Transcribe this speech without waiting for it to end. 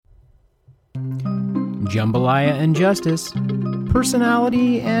Jambalaya and Justice,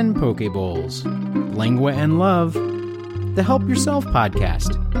 Personality and Pokeballs, Lingua and Love, the Help Yourself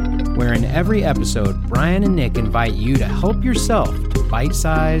podcast, where in every episode, Brian and Nick invite you to help yourself to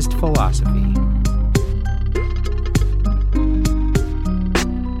bite-sized philosophy.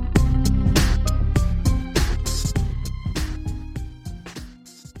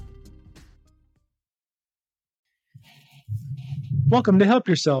 Welcome to Help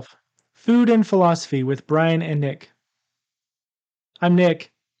Yourself, Food and Philosophy with Brian and Nick. I'm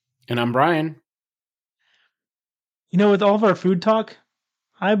Nick. And I'm Brian. You know, with all of our food talk,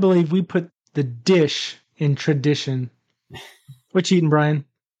 I believe we put the dish in tradition. What you eating, Brian?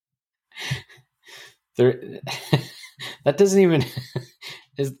 That doesn't even...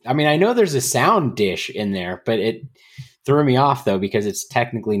 I know there's a sound dish in there, but it threw me off, though, because it's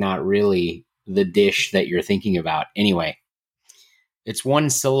technically not really the dish that you're thinking about. Anyway. It's one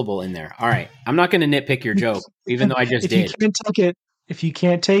syllable in there. All right. I'm not going to nitpick your joke, even though I just did. If you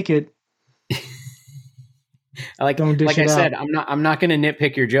can't take it, don't dish it out. Said, I'm not going to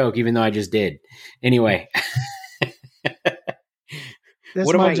nitpick your joke, even though I just did. Anyway.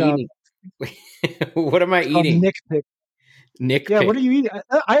 What am I eating? What am I eating? Nick pick. Yeah, what are you eating?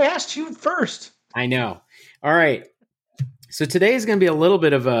 I asked you first. I know. All right. So today is going to be a little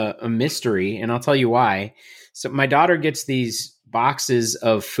bit of a mystery, and I'll tell you why. So my daughter gets these boxes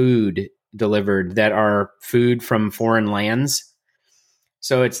of food delivered that are food from foreign lands.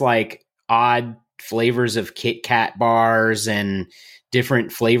 So it's like odd flavors of Kit Kat bars and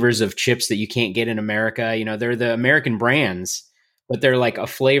different flavors of chips that you can't get in America. You know, they're the American brands, but they're like a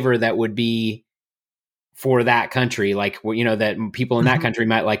flavor that would be for that country. Like, you know, that people in that country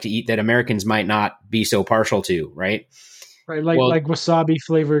might like to eat that Americans might not be so partial to. Right. Right. Like wasabi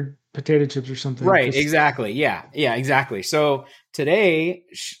flavored potato chips or something. Right. Exactly. Yeah, exactly. So today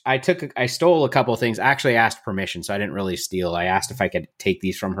I stole a couple of things. I actually asked permission, so I didn't really steal. I asked if I could take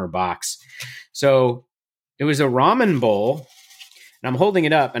these from her box. So it was a ramen bowl, and I'm holding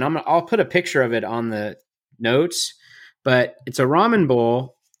it up, and I'll put a picture of it on the notes, but it's a ramen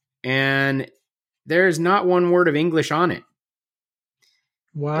bowl, and there's not one word of English on it.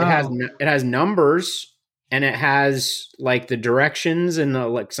 Wow. It has numbers. And it has like the directions and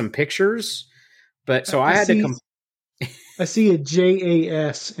like some pictures, but so I see a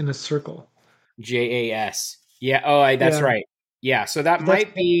JAS in a circle. JAS, yeah. Oh, that's right. Yeah, so that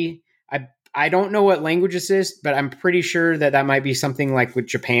might be. I don't know what language this is, but I'm pretty sure that might be something like with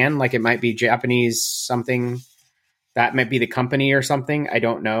Japan. Like it might be Japanese something. That might be the company or something. I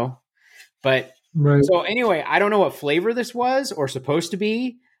don't know, but right. So anyway, I don't know what flavor this was or supposed to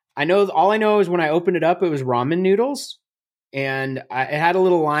be. All I know is when I opened it up, it was ramen noodles, and it had a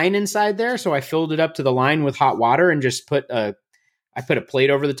little line inside there. So I filled it up to the line with hot water and just put a plate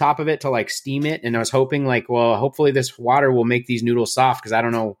over the top of it to like steam it. And I was hoping hopefully this water will make these noodles soft, because I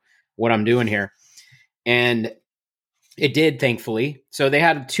don't know what I'm doing here. And it did, thankfully. So they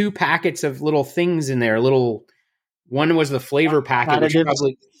had 2 packets of little things in there. One was the flavor packet.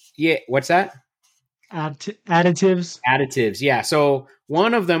 What's that? Additives. Yeah. So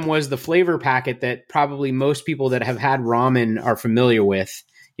one of them was the flavor packet that probably most people that have had ramen are familiar with.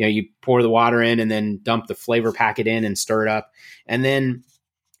 You know, you pour the water in and then dump the flavor packet in and stir it up. And then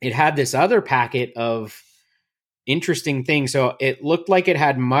it had this other packet of interesting things. So it looked like it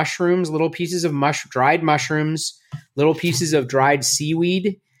had mushrooms, little pieces of dried mushrooms, little pieces of dried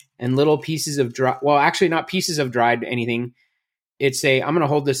seaweed, and little pieces of actually not pieces of dried anything. I'm going to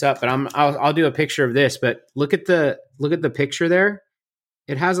hold this up, but I'll do a picture of this, but look at the picture there.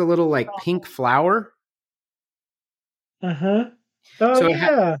 It has a little like pink flower. Uh-huh. Oh, so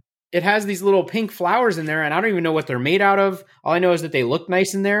yeah. It has these little pink flowers in there, and I don't even know what they're made out of. All I know is that they look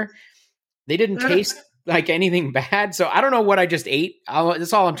nice in there. They didn't taste like anything bad. So I don't know what I just ate.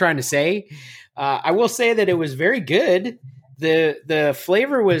 That's all I'm trying to say. I will say that it was very good. The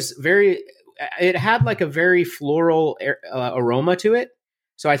flavor was it had like a very floral aroma to it.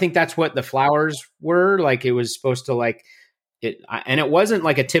 So I think that's what the flowers were. Like it was supposed to like it. And it wasn't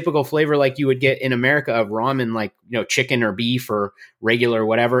like a typical flavor like you would get in America of ramen, like, you know, chicken or beef or regular,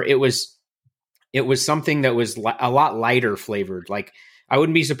 whatever. It was something that was a lot lighter flavored. Like I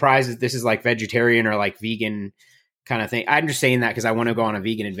wouldn't be surprised if this is like vegetarian or like vegan kind of thing. I'm just saying that because I want to go on a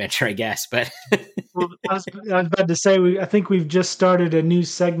vegan adventure, I guess. But well, I was about to say, I think we've just started a new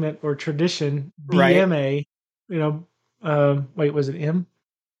segment or tradition, BMA. Right. You know, wait, was it M?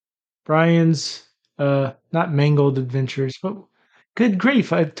 Brian's not mangled adventures, but good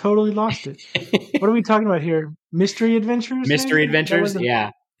grief, I totally lost it. What are we talking about here? Mystery adventures? Mystery adventures,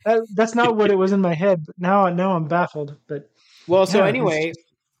 yeah. That's not what it was in my head. But now I'm baffled. But well, so anyway.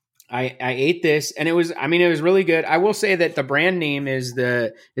 I ate this and it was really good. I will say that the brand name it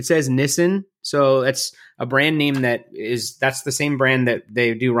says Nissin. So it's a brand name that's the same brand that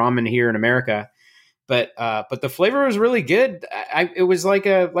they do ramen here in America. But the flavor was really good. It was like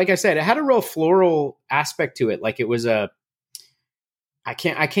I said, it had a real floral aspect to it. Like it was I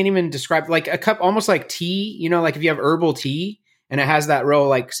can't even describe, like a cup, almost like tea, like if you have herbal tea and it has that real,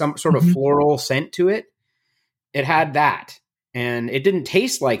 like some sort of floral scent to it. It had that. And it didn't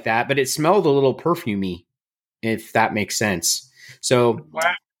taste like that, but it smelled a little perfumey, if that makes sense. So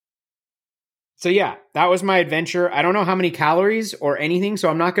yeah, that was my adventure. I don't know how many calories or anything, so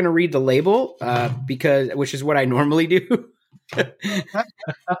I'm not going to read the label which is what I normally do.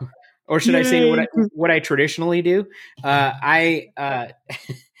 Or should I say what I traditionally do?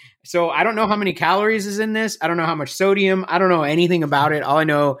 So I don't know how many calories is in this. I don't know how much sodium. I don't know anything about it. All I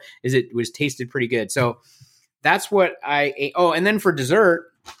know is it was tasted pretty good. So that's what I ate. Oh, and then for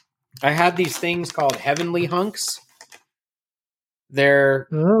dessert, I had these things called Heavenly Hunks. I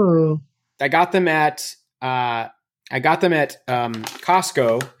got them at Costco,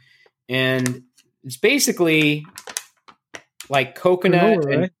 and it's basically like coconut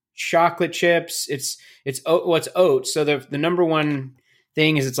and chocolate chips. It's oats. So the number one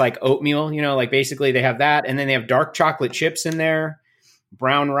thing is it's like oatmeal. Like basically they have that, and then they have dark chocolate chips in there,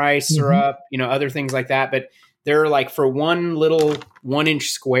 brown rice syrup, other things like that. But they're like for one little 1-inch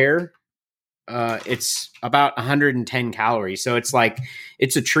square, it's about 110 calories. So it's like,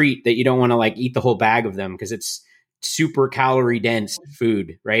 it's a treat that you don't want to like eat the whole bag of them because it's super calorie dense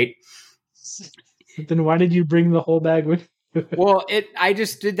food, right? Then why did you bring the whole bag with you? Well, I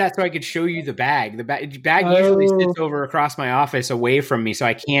just did that so I could show you the bag. The bag usually sits over across my office away from me, so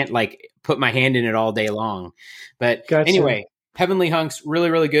I can't like put my hand in it all day long. But Anyway, Heavenly Hunks, really,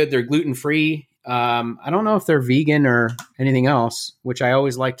 really good. They're gluten-free. I don't know if they're vegan or anything else, which I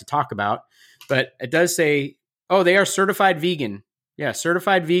always like to talk about, but it does say, they are certified vegan. Yeah,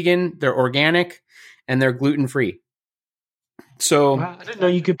 certified vegan. They're organic and they're gluten-free. So wow, I didn't know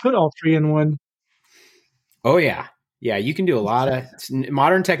you could put all three in one. Oh yeah. Yeah. You can do a lot of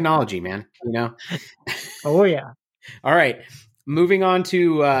modern technology, man, Oh yeah. All right. Moving on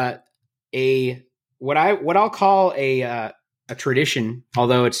to, what I'll call a tradition,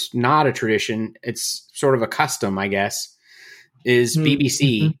 although it's not a tradition, it's sort of a custom, I guess, is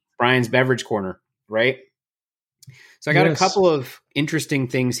BBC, Brian's Beverage Corner, right? So I got a couple of interesting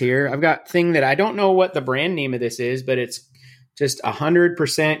things here. I've got thing that I don't know what the brand name of this is, but it's just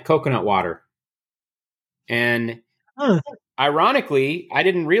 100% coconut water. And ironically, I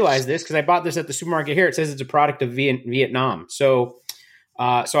didn't realize this because I bought this at the supermarket here. It says it's a product of Vietnam. So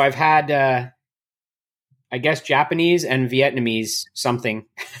I've had, I guess, Japanese and Vietnamese something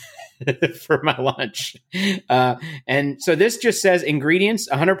for my lunch. And so this just says ingredients,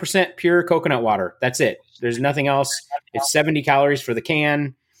 100% pure coconut water. That's it. There's nothing else. It's 70 calories for the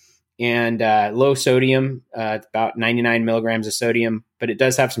can and low sodium, about 99 milligrams of sodium, but it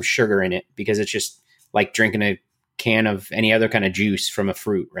does have some sugar in it because it's just like drinking a can of any other kind of juice from a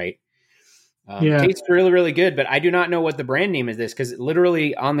fruit, right? Tastes really, really good, but I do not know what the brand name is this because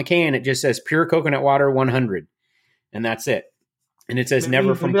literally on the can, it just says pure coconut water 100 and that's it. And it says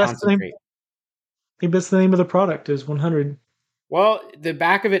never from concentrate. Maybe that's the name of the product is 100. Well, the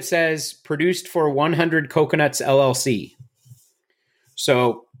back of it says produced for 100 Coconuts LLC.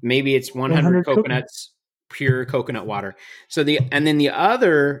 So maybe it's 100 coconuts, pure coconut water. So then the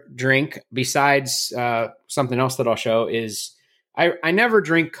other drink besides something else that I'll show is I never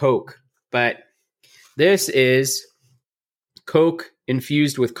drink Coke, but this is Coke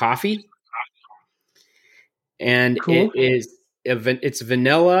infused with coffee. And cool. It's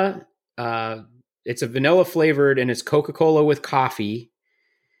vanilla. It's a vanilla flavored and it's Coca-Cola with coffee.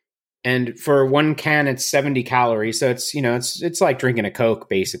 And for one can, it's 70 calories. So it's, it's like drinking a Coke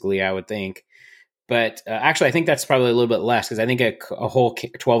basically, I would think. But actually, I think that's probably a little bit less because I think a whole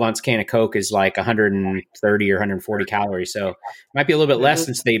 12-ounce can of Coke is like 130 or 140 calories. So it might be a little bit less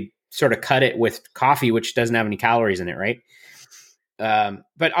since they sort of cut it with coffee, which doesn't have any calories in it, right?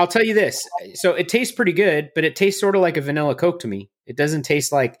 But I'll tell you this. So it tastes pretty good, but it tastes sort of like a vanilla Coke to me. It doesn't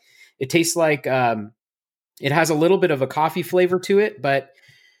taste like – it tastes like it has a little bit of a coffee flavor to it, but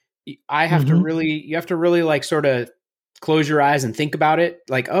I have to really – you have to really like sort of – close your eyes and think about it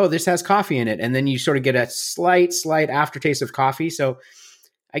like, oh, this has coffee in it. And then you sort of get a slight aftertaste of coffee. So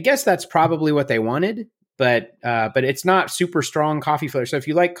I guess that's probably what they wanted, but it's not super strong coffee flavor. So if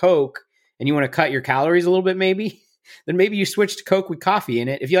you like Coke and you want to cut your calories a little bit, maybe, then maybe you switch to Coke with coffee in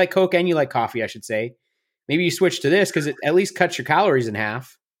it. If you like Coke and you like coffee, I should say, maybe you switch to this because it at least cuts your calories in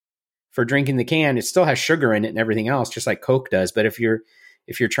half for drinking the can. It still has sugar in it and everything else, just like Coke does. But if you're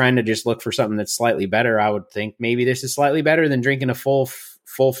if you're trying to just look for something that's slightly better, I would think maybe this is slightly better than drinking a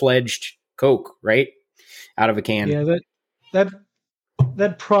full-fledged Coke, right? Out of a can. Yeah,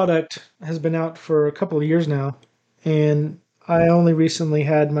 that product has been out for a couple of years now, and I only recently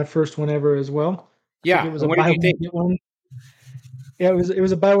had my first one ever as well. I think Yeah. it was And a what did buy you one think? get one. Yeah, it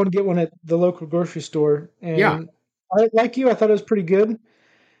was a buy one get one at the local grocery store, Yeah. and like you, I thought it was pretty good.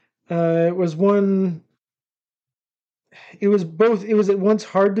 It was one. It was both. It was at once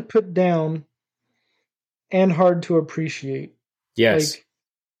hard to put down and hard to appreciate. Yes.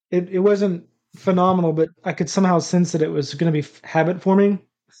 Like it wasn't phenomenal, but I could somehow sense that it was going to be habit forming.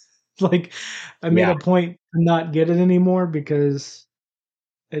 Like I made Yeah. a point to not get it anymore because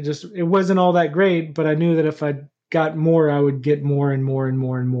it wasn't all that great, but I knew that if I got more, I would get more and more and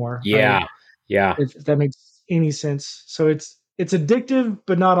more and more. Right? Yeah. Yeah. If that makes any sense. So it's addictive,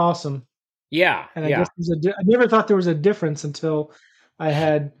 but not awesome. Yeah. And I Yeah. guess I never thought there was a difference until I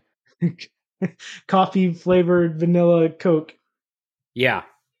had coffee flavored vanilla Coke. Yeah.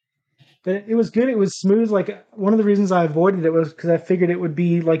 But it was good. It was smooth. Like one of the reasons I avoided it was because I figured it would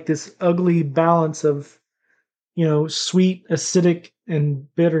be like this ugly balance of, sweet, acidic,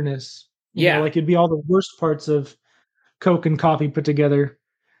 and bitterness. Yeah. Like it'd be all the worst parts of Coke and coffee put together,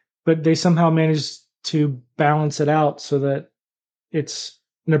 but they somehow managed to balance it out so that it's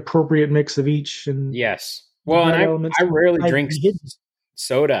an appropriate mix of each and Yes. the Well, and right elements. I rarely I've drink hidden.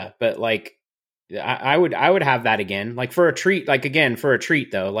 soda, but like I would have that again, like for a treat, like again for a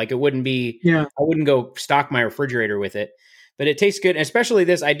treat though. Like it wouldn't be, Yeah. I wouldn't go stock my refrigerator with it, but it tastes good. Especially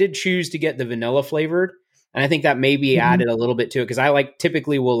this, I did choose to get the vanilla flavored, and I think that maybe Mhm. added a little bit to it because I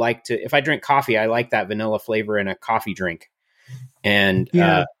typically will like to, if I drink coffee, I like that vanilla flavor in a coffee drink, and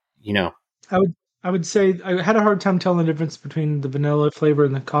Yeah. you know, I would say I had a hard time telling the difference between the vanilla flavor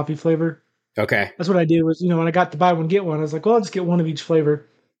and the coffee flavor. okay, That's what I did was, when I got to buy one get one, I was like, well, I'll just get one of each flavor.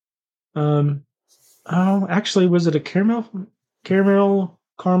 Um, oh, actually, was it a caramel,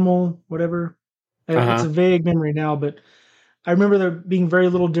 whatever? It's uh-huh, a vague memory now, but I remember there being very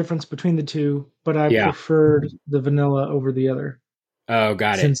little difference between the two, but I yeah, preferred the vanilla over the other oh,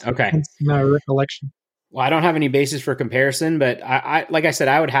 got it, since okay. since my recollection. Well, I don't have any basis for comparison, but I like I said,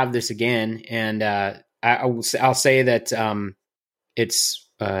 I would have this again, and I'll say that it's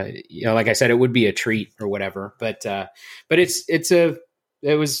like I said, it would be a treat or whatever, but it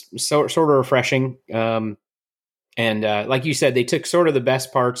was sort of refreshing, and like you said, they took sort of the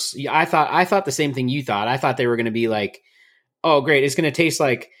best parts. Yeah, I thought the same thing you thought. I thought they were going to be like, oh, great, it's going to taste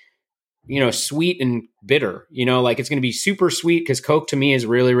like sweet and bitter. Like it's going to be super sweet because Coke to me is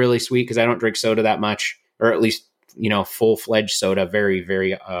really, really sweet because I don't drink soda that much, or at least, full fledged soda. Very,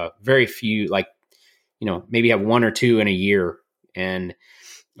 very, very few, like, maybe have one or two in a year. And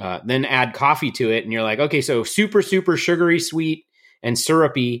then add coffee to it. And you're like, okay, so super, super sugary, sweet and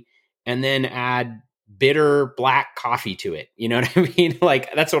syrupy. And then add bitter black coffee to it. You know what I mean?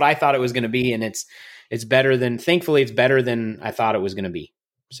 Like that's what I thought it was going to be. And it's better than, thankfully it's better than I thought it was going to be.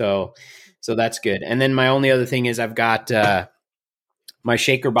 So that's good. And then my only other thing is I've got my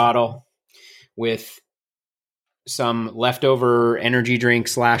shaker bottle with some leftover energy drink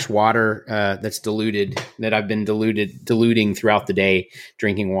 / water that's diluted, that I've been diluting throughout the day,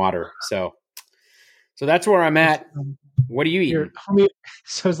 drinking water. So that's where I'm at. What are you eating?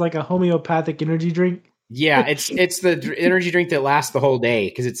 So it's like a homeopathic energy drink. Yeah, it's the energy drink that lasts the whole day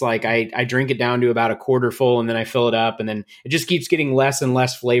because it's like I drink it down to about a quarter full and then I fill it up and then it just keeps getting less and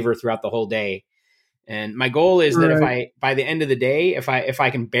less flavor throughout the whole day. And my goal is that if by the end of the day, if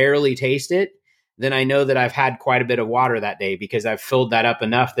I can barely taste it, then I know that I've had quite a bit of water that day because I've filled that up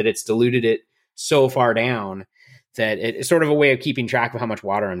enough that it's diluted it so far down that it's sort of a way of keeping track of how much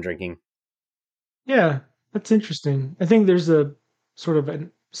water I'm drinking. Yeah, that's interesting. I think there's a sort of a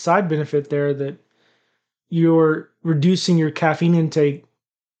side benefit there that you're reducing your caffeine intake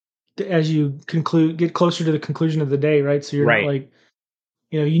as you get closer to the conclusion of the day, right? So you're not Right. like,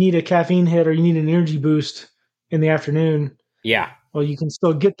 you need a caffeine hit or you need an energy boost in the afternoon. Yeah. Well, you can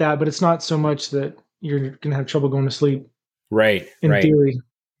still get that, but it's not so much that you're going to have trouble going to sleep. Right. In right. theory.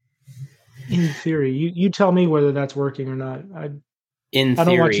 In theory. You tell me whether that's working or not. In I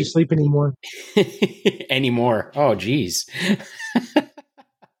don't want you sleep anymore. Anymore. Oh, geez.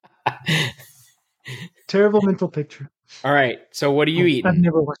 Terrible mental picture. All right. So what are you eating? I've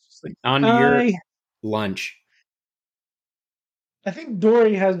never watched you sleep. On to your lunch. I think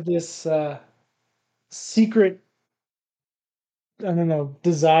Dory has this secret, I don't know,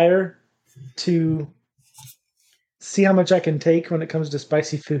 desire to see how much I can take when it comes to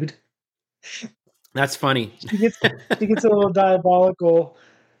spicy food. That's funny. She gets a little diabolical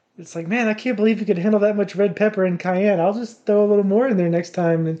it's like, man, I can't believe you could handle that much red pepper and cayenne. I'll just throw a little more in there next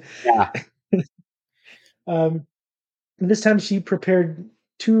time. And Yeah. um, this time she prepared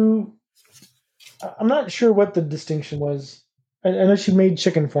two. I'm not sure what the distinction was. I know she made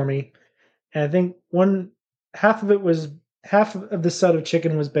chicken for me, and I think half of the set of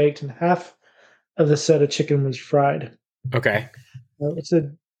chicken was baked, and half of the set of chicken was fried. Okay. It's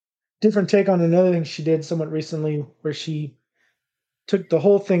a different take on another thing she did somewhat recently, where she took the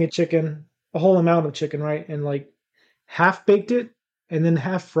whole thing of chicken, a whole amount of chicken, right, and like half baked it and then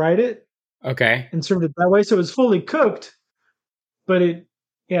half fried it Okay. and served it that way. So it was fully cooked, but it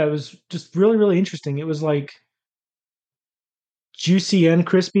was just really, really interesting. It was like juicy and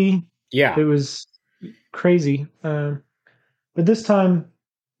crispy. Yeah. It was crazy. But this time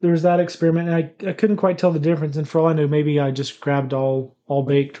there was that experiment, and I couldn't quite tell the difference. And for all I knew, maybe I just grabbed all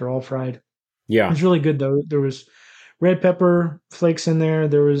baked or all fried. It Yeah. was really good though. There was red pepper flakes in there.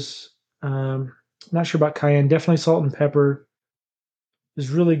 There was not sure about cayenne. Definitely salt and pepper. It was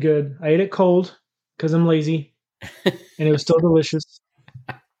really good. I ate it cold because I'm lazy, and it was still delicious.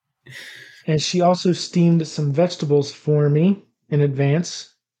 And she also steamed some vegetables for me in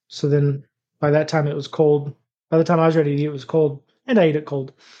advance. So then by that time it was cold. By the time I was ready to eat, it was cold, and I ate it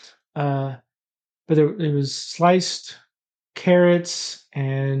cold. But it was sliced carrots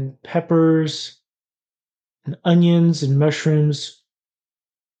and peppers and onions and mushrooms.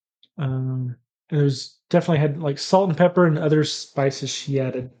 And it was definitely had like salt and pepper and other spices she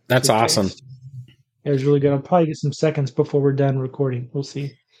added. That's awesome. Taste. It was really good. I'll probably get some seconds before we're done recording. We'll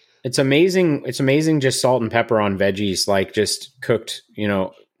see. It's amazing. It's amazing just salt and pepper on veggies, like just cooked,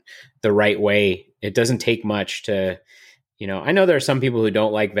 the right way. It doesn't take much to, I know there are some people who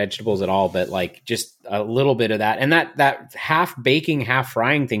don't like vegetables at all, but like just a little bit of that. And that half baking, half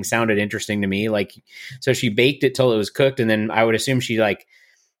frying thing sounded interesting to me. Like, so she baked it till it was cooked. And then I would assume she like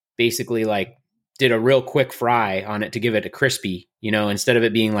basically like did a real quick fry on it to give it a crispy, instead of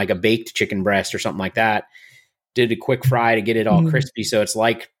it being like a baked chicken breast or something like that, did a quick fry to get it all crispy. So it's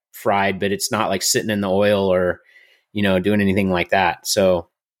like fried, but it's not like sitting in the oil or, doing anything like that. So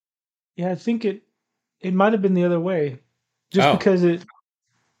yeah, I think it might've been the other way just because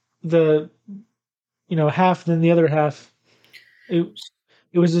the half, then the other half, it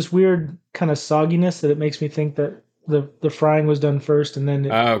was this weird kind of sogginess that it makes me think that the frying was done first and then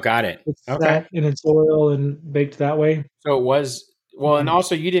got it. it's Okay. sat in its oil and baked that way. So it was, well, and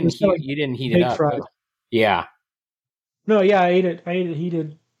also you didn't heat it up. Fried. Yeah. No, yeah, I ate it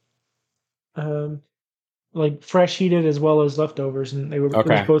heated, like fresh heated as well as leftovers, and it was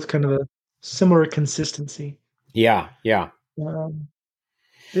both kind of a similar consistency. Yeah. Yeah.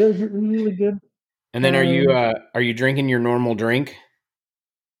 It was really good. And then are you drinking your normal drink?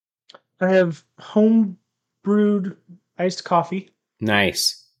 I have home brewed iced coffee.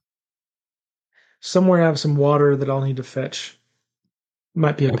 Nice. Somewhere I have some water that I'll need to fetch.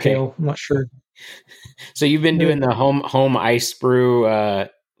 Might be a pail. I'm not sure. So you've been doing the home ice brew,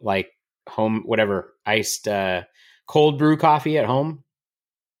 like home, whatever, iced cold brew coffee at home?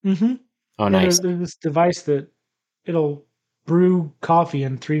 Mm-hmm. Oh, nice. There's this device that it'll brew coffee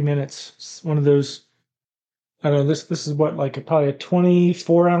in 3 minutes. It's one of those, I don't know, this is what, like probably a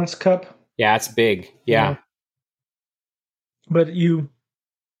 24-ounce cup? Yeah, it's big. Yeah. But you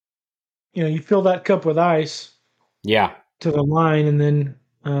fill that cup with ice. Yeah. To the line, and then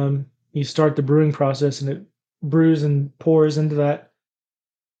you start the brewing process, and it brews and pours into that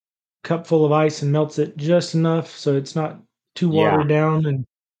cup full of ice and melts it just enough so it's not too watered down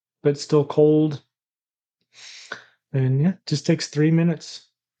but still cold. And it just takes 3 minutes.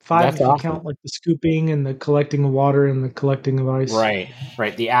 5 if you count like the scooping and the collecting of water and the collecting of ice. Right.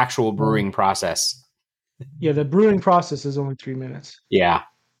 The actual brewing process. Yeah, the brewing process is only 3 minutes. Yeah.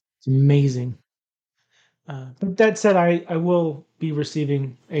 It's amazing. But that said, I will be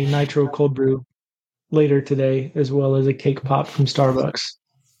receiving a nitro cold brew later today, as well as a cake pop from Starbucks.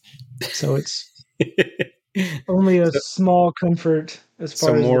 So it's only a small comfort as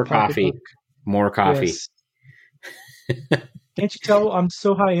far as more coffee. More coffee. Yes. Can't you tell I'm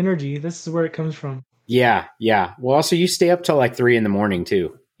so high energy? This is where it comes from. Yeah. Well, also you stay up till like 3 a.m.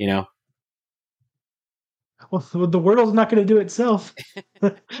 too, Well, the Wordle's not going to do itself.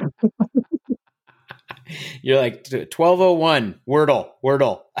 You're like 12:01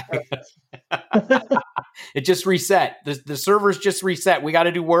 Wordle. It just reset. The server's just reset. We got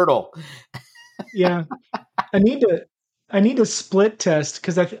to do Wordle. Yeah, I need to split test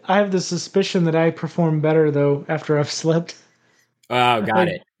because I have the suspicion that I perform better though after I've slept. Oh, got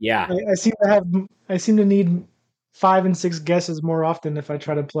it. Yeah, I seem to need 5 and 6 guesses more often if I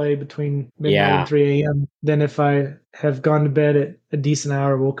try to play between midnight Yeah. and 3 a.m. than if I have gone to bed at a decent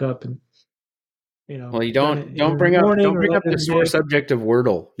hour, woke up and Well, you done it don't either in the bring up morning don't or bring up later the in the sore day. subject of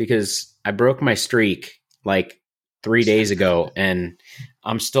Wordle because I broke my streak like 3 days ago, and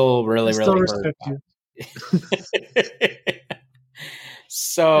I'm still I really still really hurt respect about you. it. As,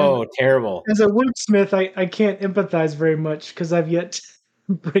 So terrible. as a wordsmith, I can't empathize very much because I've yet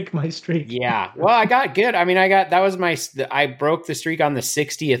to break my streak. Yeah. Well, I got good. I mean, I broke the streak on the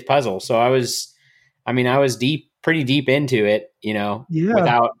 60th puzzle. So I was pretty deep into it, Yeah.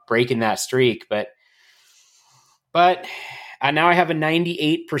 without breaking that streak. But now I have a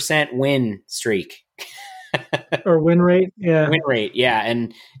 98% win streak. Or win rate. Yeah. Win rate. Yeah.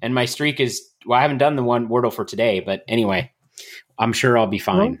 And my streak is, well, I haven't done the one Wordle for today, but anyway, I'm sure I'll be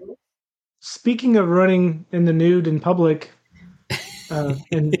fine. Well, speaking of running in the nude in public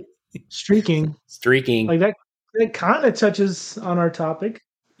and streaking, like that, it kind of touches on our topic.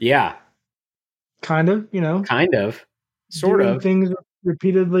 Yeah. Kind of, Kind of. Sort doing of. things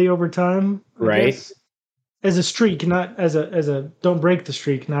repeatedly over time, I Right. guess. As a streak, not as a don't break the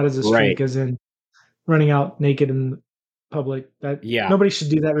streak, not as a streak, Right. as in running out naked in public. That Yeah. nobody should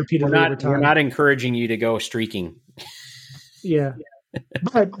do that repeatedly over time. We're not encouraging you to go streaking. Yeah.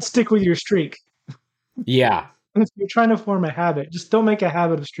 But stick with your streak. Yeah. If you're trying to form a habit, just don't make a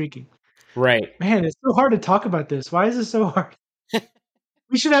habit of streaking. Right. Man, it's so hard to talk about this. Why is it so hard?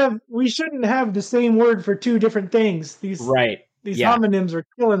 We shouldn't have the same word for two different things. These homonyms are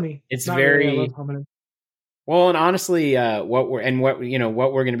killing me. It's Not very really, I love homonyms. well, and honestly, what we're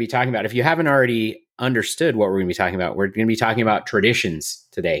going to be talking about. If you haven't already understood what we're going to be talking about, we're going to be talking about traditions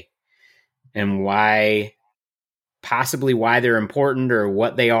today, and possibly why they're important or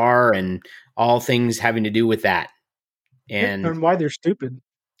what they are, and all things having to do with that, And why they're stupid.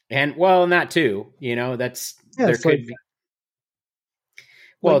 And well, and that too, that's there could be.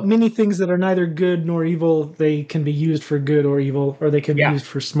 Well, like many things that are neither good nor evil, they can be used for good or evil, or they can be used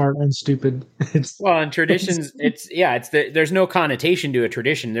for smart and stupid. And traditions, there's no connotation to a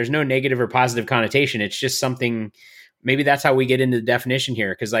tradition. There's no negative or positive connotation. It's just something. Maybe that's how we get into the definition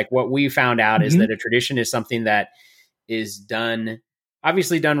here, because like what we found out is that a tradition is something that is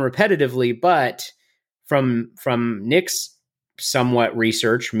obviously done repetitively, but from Nick's somewhat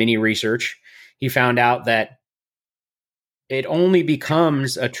mini research, he found out that it only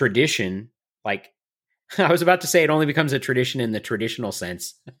becomes a tradition. Like I was about to say, it only becomes a tradition in the traditional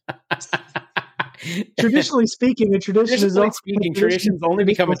sense. Traditionally speaking, traditions only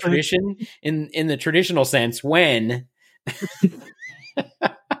become a tradition in the traditional sense when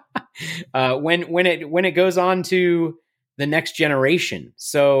when it goes on to the next generation.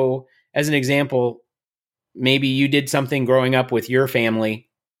 So, as an example, maybe you did something growing up with your family,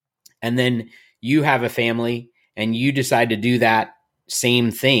 and then you have a family and you decide to do that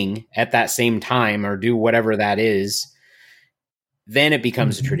same thing at that same time or do whatever that is, then it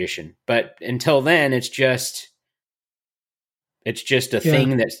becomes a tradition. But until then, it's just a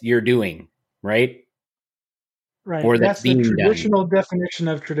thing that you're doing, right? Right. Or that's the traditional done. definition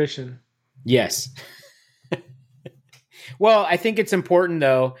of tradition. Yes. Well, I think it's important,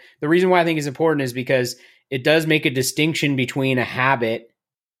 though. The reason why I think it's important is because it does make a distinction between a habit.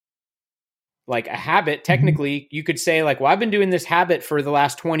 Like a habit, technically, you could say like, well, I've been doing this habit for the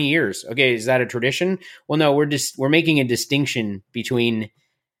last 20 years. Okay, is that a tradition? Well, no, we're making a distinction between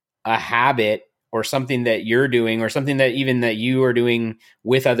a habit or something that you're doing or something that even that you are doing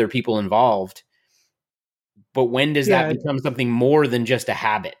with other people involved. But when does that become something more than just a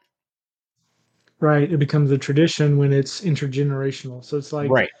habit? Right. It becomes a tradition when it's intergenerational. So it's like,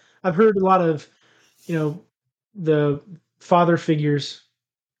 I've heard a lot of, the father figures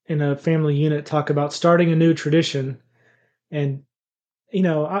in a family unit talk about starting a new tradition. And,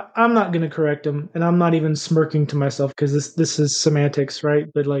 I'm not going to correct them, and I'm not even smirking to myself because this is semantics,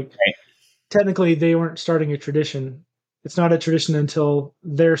 right? But technically they weren't starting a tradition. It's not a tradition until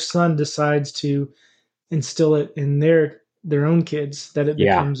their son decides to instill it in their own kids that it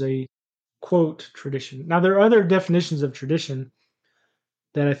becomes a quote tradition. Now there are other definitions of tradition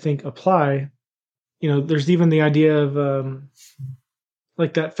that I think apply. There's even the idea of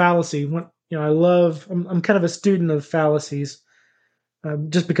like that fallacy. I'm kind of a student of fallacies,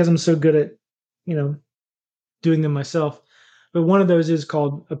 just because I'm so good at doing them myself. But one of those is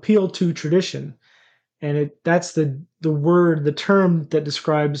called appeal to tradition, and that's the term that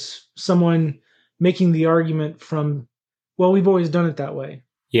describes someone making the argument from, well, we've always done it that way.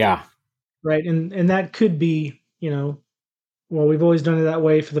 Yeah. Right. And that could be, well, we've always done it that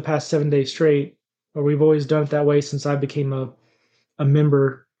way for the past 7 days straight, or we've always done it that way since I became a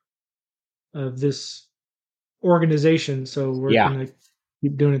member of this organization, so we're Yeah. going to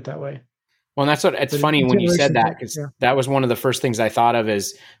keep doing it that way. Well, and that's what it's But funny when you said that, because yeah. that was one of the first things I thought of.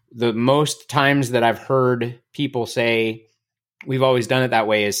 Is the most times that I've heard people say we've always done it that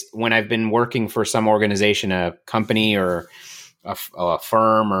way is when I've been working for some organization, a company or a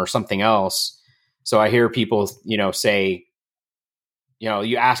firm or something else. So I hear people, say,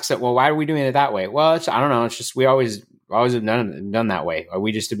 you ask that, well, why are we doing it that way? Well, I don't know. It's just, we always have done that way.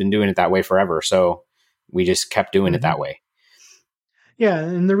 We just have been doing it that way forever. So we just kept doing it that way. Yeah.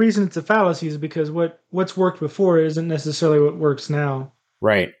 And the reason it's a fallacy is because what's worked before isn't necessarily what works now.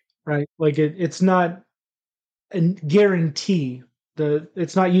 Right. Right. Like it's not a guarantee.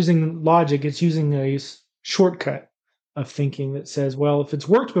 It's not using logic. It's using a shortcut of thinking that says, well, if it's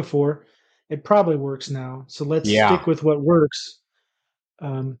worked before, it probably works now. So let's Yeah. stick with what works.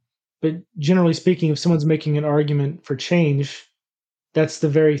 But generally speaking, if someone's making an argument for change, that's the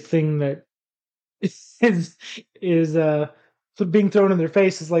very thing that is being thrown in their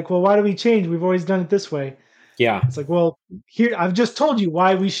face. Is like, well, why do we change? We've always done it this way. Yeah. It's like, well, here I've just told you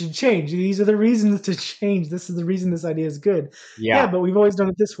why we should change. These are the reasons to change. This is the reason this idea is good. Yeah, but we've always done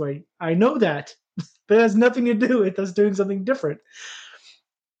it this way. I know that. That has nothing to do with us doing something different.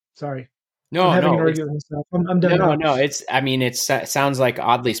 Sorry. No, I'm having an argument with myself. I'm done now. No. It sounds like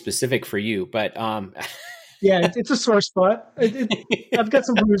oddly specific for you, but yeah, it's a sore spot. I've got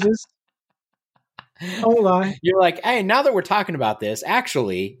some bruises. I won't lie. You're like, hey, now that we're talking about this,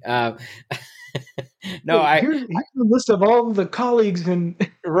 actually, no, here's the list of all the colleagues and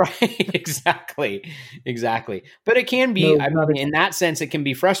right, exactly. But it can be, in that sense, it can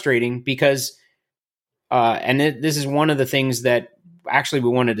be frustrating because, this is one of the things that actually we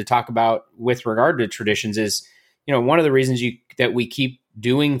wanted to talk about with regard to traditions is, one of the reasons that we keep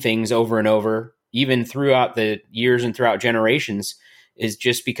doing things over and over, even throughout the years and throughout generations, is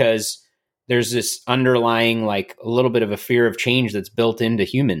just because there's this underlying, like, a little bit of a fear of change that's built into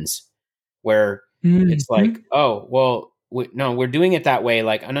humans, where it's like, oh, well, we're doing it that way.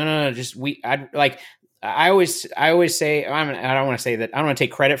 Like, no, just I always say, I don't want to say that, I don't want to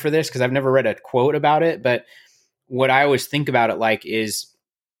take credit for this because I've never read a quote about it, but what I always think about it like is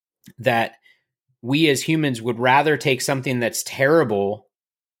that we as humans would rather take something that's terrible,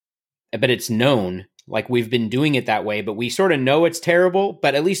 but it's known, like we've been doing it that way, but we sort of know it's terrible,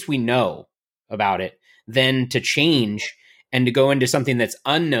 but at least we know about it, than to change and to go into something that's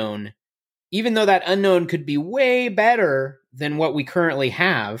unknown, even though that unknown could be way better than what we currently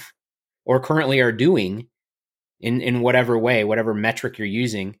have or currently are doing in whatever way, whatever metric you're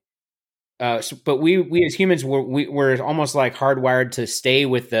using. But we as humans, we're almost like hardwired to stay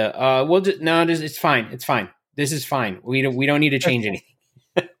with the, it's fine. It's fine. This is fine. We don't need to change anything.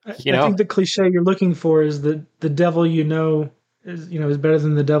 I think the cliche you're looking for is that the devil is better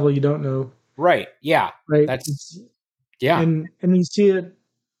than the devil you don't know. Right. Yeah. Right. Yeah. And you see it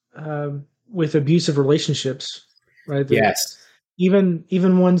with abusive relationships, right? Yes.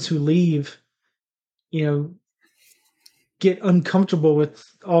 Even ones who leave, get uncomfortable with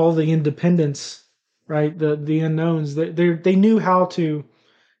all the independence, right? The unknowns. They knew how to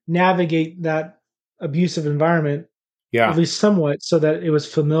navigate that abusive environment, at least somewhat, so that it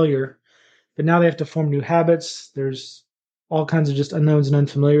was familiar. But now they have to form new habits. There's all kinds of just unknowns and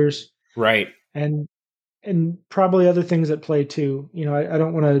unfamiliars, right? And probably other things at play too. I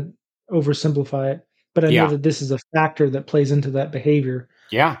don't want to oversimplify it, but I know that this is a factor that plays into that behavior.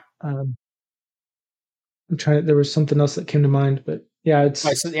 Yeah. I'm trying. There was something else that came to mind, but yeah, it's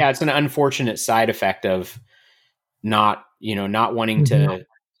an unfortunate side effect of not wanting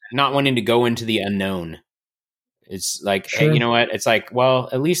to go into the unknown. It's like, sure. Hey, you know what? It's like, well,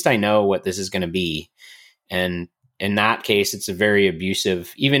 at least I know what this is going to be. And in that case, it's a very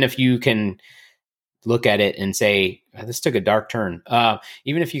abusive, even if you can look at it and say, this took a dark turn.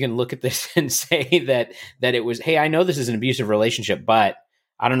 Even if you can look at this and say that it was, hey, I know this is an abusive relationship, but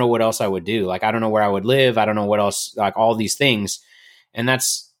I don't know what else I would do. Like, I don't know where I would live. I don't know what else, like all these things. And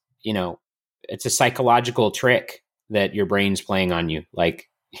that's, it's a psychological trick that your brain's playing on you. Like,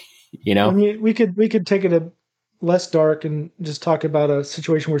 we could take it a less dark and just talk about a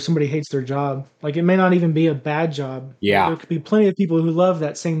situation where somebody hates their job. Like, it may not even be a bad job. Yeah. There could be plenty of people who love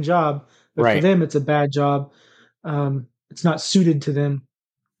that same job, but for them, it's a bad job. It's not suited to them.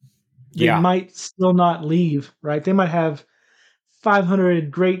 They might still not leave, right? They might have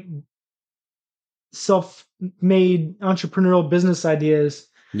 500 great self-made entrepreneurial business ideas.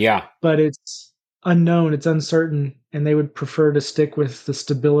 Yeah. But it's unknown, it's uncertain, and they would prefer to stick with the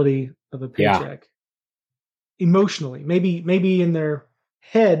stability of a paycheck. Emotionally, maybe in their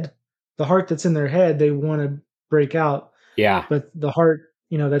head, the heart that's in their head, they want to break out. Yeah. But the heart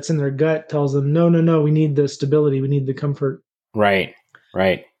that's in their gut tells them, no, no, no, we need the stability, we need the comfort. Right.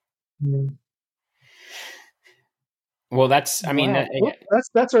 Yeah. Well, that's, I mean, Wow. Well,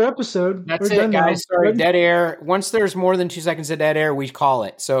 that's our episode. We're that's it, done now. guys. Sorry, dead air. Once there's more than 2 seconds of dead air, we call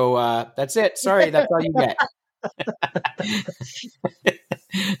it. So that's it. Sorry, that's all you get.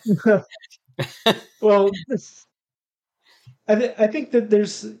 Well, I think that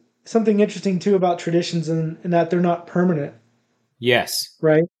there's something interesting too about traditions, and that they're not permanent. Yes.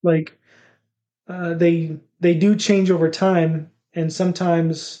 Right? Like they do change over time, and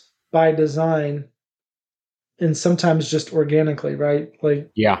sometimes by design, and sometimes just organically. Right?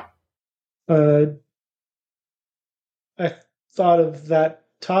 Like Yeah. uh, I thought of that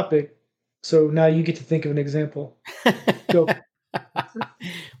topic, so now you get to think of an example. Go.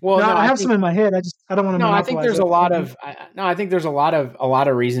 Well, no, no, I have some in my head. I don't want to no, I think monopolize there's it. a lot of no, I think there's a lot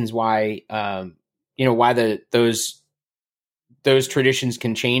of reasons why why those traditions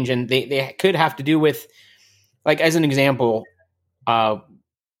can change, and they could have to do with, like, as an example, I'm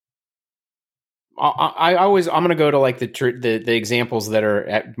going to go to like the examples that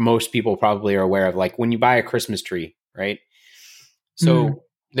are most people probably are aware of, like when you buy a Christmas tree, right? So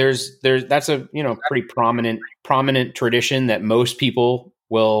there's that's a pretty prominent tradition that most people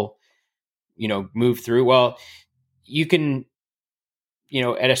will move through. Well, you can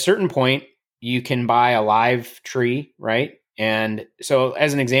at a certain point you can buy a live tree, right? And so,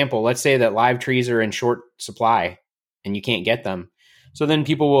 as an example, let's say that live trees are in short supply and you can't get them. So then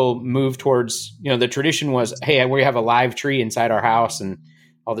people will move towards, the tradition was, hey, we have a live tree inside our house and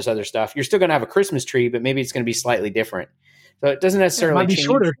all this other stuff. You're still going to have a Christmas tree, but maybe it's going to be slightly different. So it doesn't necessarily might be change.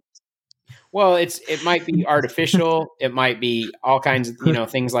 shorter. Well, it might be artificial. It might be all kinds of,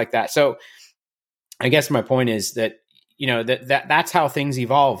 things like that. So I guess my point is that, that's how things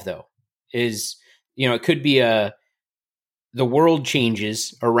evolve, though, is, it could be the world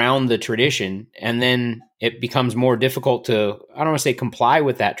changes around the tradition, and then it becomes more difficult to, I don't want to say comply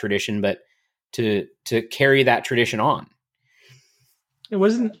with that tradition, but to carry that tradition on. It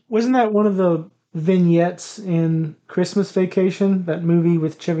wasn't that one of the vignettes in Christmas Vacation, that movie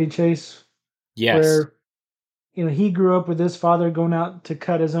with Chevy Chase? Yes. Where, he grew up with his father going out to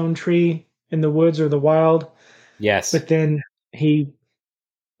cut his own tree in the woods or the wild. Yes. But then he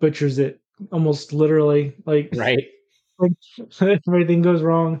butchers it almost literally, like, right. Like everything goes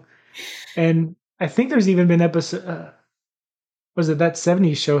wrong. And I think there's even been episode. Was it that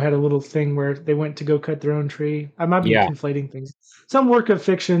 '70s show had a little thing where they went to go cut their own tree? I might be conflating things. Some work of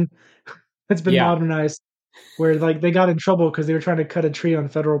fiction that's been modernized, where like they got in trouble because they were trying to cut a tree on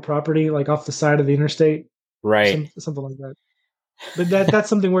federal property, like off the side of the interstate, right? Something like that. But that's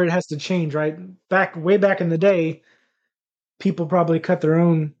something where it has to change, right? Way back in the day, people probably cut their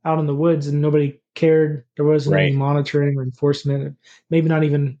own out in the woods and nobody cared. There wasn't any monitoring or enforcement, maybe not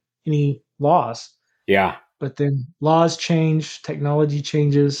even any laws. Yeah. But then laws change, technology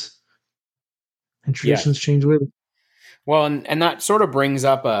changes, and traditions change with it. Well, and that sort of brings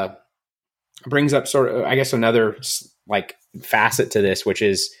up sort of, I guess, another like facet to this, which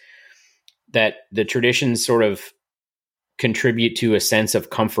is that the traditions sort of contribute to a sense of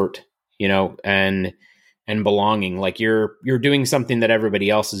comfort, and belonging. Like you're doing something that everybody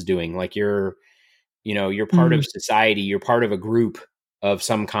else is doing. Like you're part of society. You're part of a group of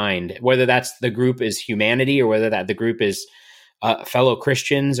some kind, whether that's the group is humanity or whether that the group is fellow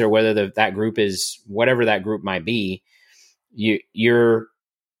Christians or whether that group is whatever that group might be. You're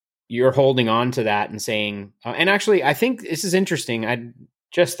holding on to that and saying, and actually, I think this is interesting. I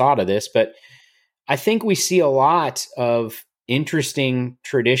just thought of this, but I think we see a lot of interesting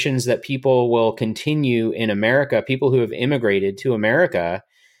traditions that people will continue in America, people who have immigrated to America,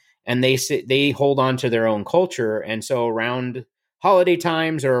 and they hold on to their own culture. And so around holiday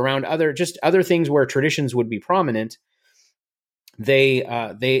times or around other things where traditions would be prominent,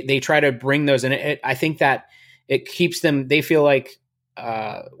 they try to bring those in. I think that it keeps them, they feel like,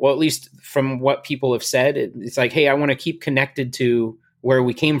 well, at least from what people have said, it's like, hey, I want to keep connected to where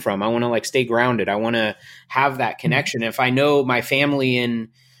we came from. I want to like stay grounded. I want to have that connection. If I know my family in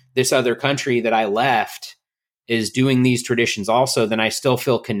this other country that I left is doing these traditions also, then I still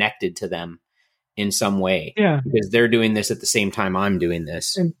feel connected to them in some way. Yeah. Because they're doing this at the same time I'm doing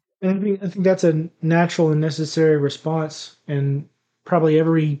this. And I think that's a natural and necessary response. And probably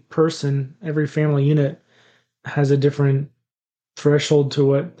every person, every family unit has a different threshold to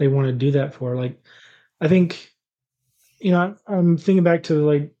what they want to do that for. Like, I think, I'm thinking back to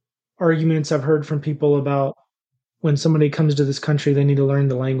like arguments I've heard from people about when somebody comes to this country, they need to learn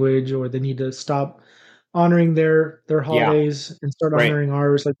the language or they need to stop honoring their holidays and start honoring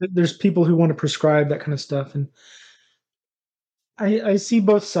ours. Like there's people who want to prescribe that kind of stuff. And I see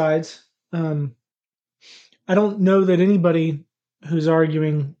both sides. I don't know that anybody who's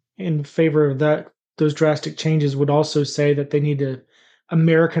arguing in favor of those drastic changes would also say that they need to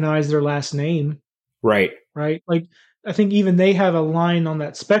Americanize their last name, Right. right? Like I think even they have a line on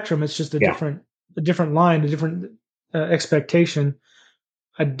that spectrum. It's just a Yeah. different line, a different expectation.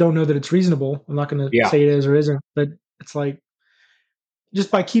 I don't know that it's reasonable. I'm not going to Yeah. say it is or isn't, but it's like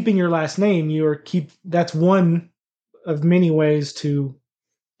just by keeping your last name, that's one of many ways to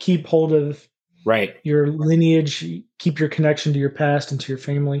keep hold of Right. your lineage, keep your connection to your past and to your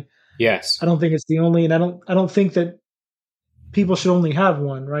family. Yes. I don't think it's the only, and I don't think that people should only have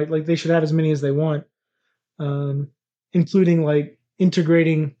one, right? Like they should have as many as they want, including like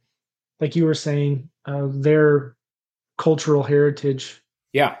integrating, like you were saying, their cultural heritage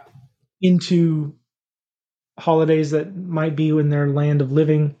Yeah. into holidays that might be in their land of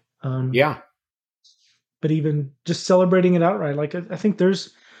living. Yeah. But even just celebrating it outright, like I think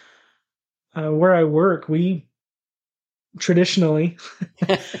there's where I work, we traditionally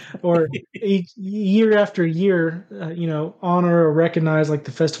or year after year, honor or recognize like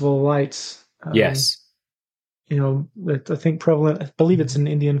the Festival of Lights. Yes. That I think prevalent. I believe it's in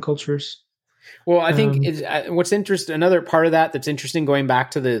Indian cultures. Well, I think what's interesting, another part of that's interesting, going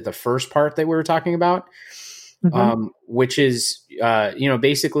back to the first part that we were talking about, which is,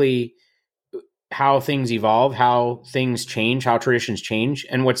 basically how things evolve, how things change, how traditions change.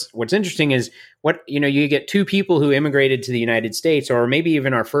 And what's interesting is you get two people who immigrated to the United States, or maybe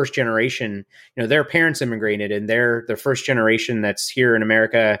even our first generation, their parents immigrated and they're the first generation that's here in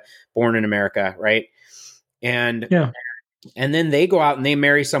America, born in America. Right. And then they go out and they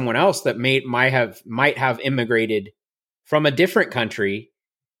marry someone else that might have immigrated from a different country,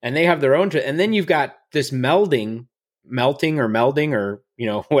 and they have their own, and then you've got this melting or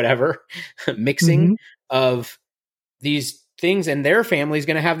whatever mixing of these things, and their family is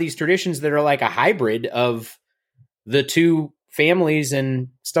going to have these traditions that are like a hybrid of the two families and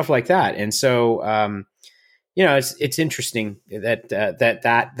stuff like that. And so it's interesting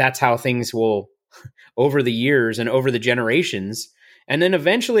that's how things will over the years and over the generations. And then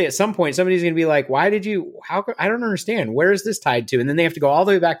eventually at some point, somebody's going to be like, I don't understand. Where is this tied to? And then they have to go all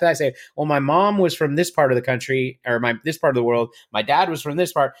the way back to that and say, well, my mom was from this part of the country, or this part of the world. My dad was from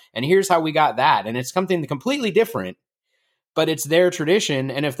this part. And here's how we got that. And it's something completely different, but it's their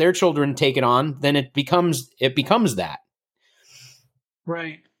tradition. And if their children take it on, then it becomes that.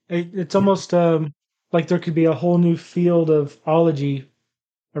 Right. It's almost like there could be a whole new field of ology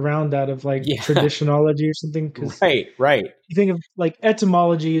around that, of like traditionology or something. Right. You think of like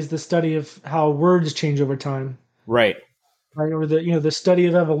etymology is the study of how words change over time. Right. Or the study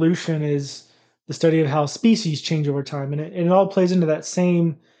of evolution is the study of how species change over time. And it all plays into that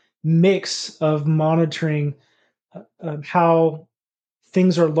same mix of monitoring how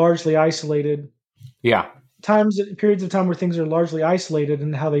things are largely isolated. Yeah. Periods of time where things are largely isolated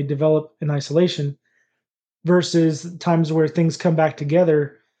and how they develop in isolation versus times where things come back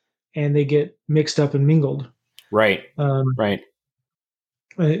together and they get mixed up and mingled. Right. Right.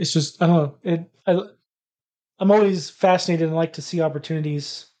 It's just, I don't know. I'm always fascinated and like to see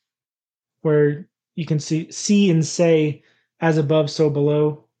opportunities where you can see and say as above, so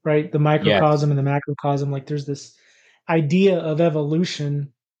below, right? The microcosm and the macrocosm. Like there's this idea of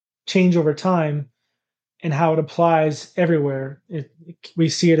evolution, change over time, and how it applies everywhere. We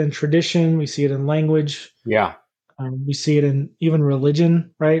see it in tradition. We see it in language. Yeah. We see it in even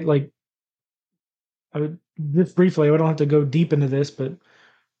religion, right? Like, just briefly, I don't have to go deep into this, but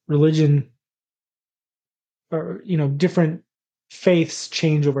religion, or different faiths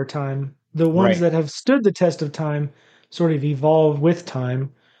change over time. The ones that have stood the test of time sort of evolve with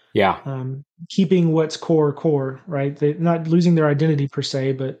time. Yeah. Keeping what's core, right? They're not losing their identity per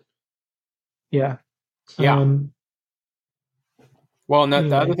se, but yeah. Yeah. Well, and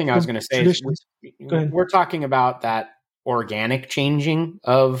the other thing I was going to say is we're talking about that organic changing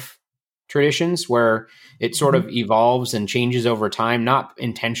of traditions where it sort of evolves and changes over time, not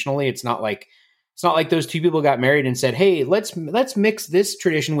intentionally. It's not like those two people got married and said, "Hey, let's mix this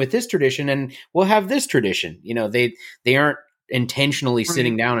tradition with this tradition and we'll have this tradition." They aren't intentionally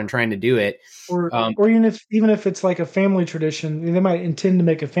sitting down and trying to do it. Or even if it's like a family tradition, they might intend to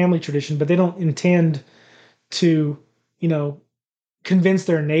make a family tradition, but they don't intend to, convince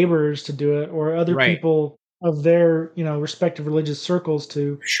their neighbors to do it or other people of their, respective religious circles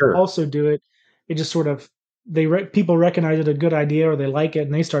to also do it. It just sort of, people recognize it a good idea or they like it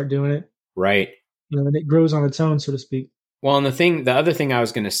and they start doing it. Right. And it grows on its own, so to speak. Well, and the other thing I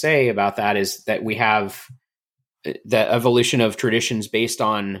was going to say about that is that we have the evolution of traditions based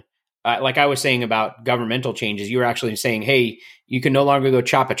on like I was saying about governmental changes, you were actually saying, hey, you can no longer go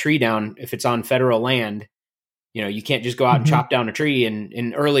chop a tree down if it's on federal land. You can't just go out and chop down a tree. And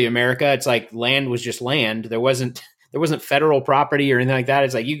in early America, it's like land was just land. There wasn't federal property or anything like that.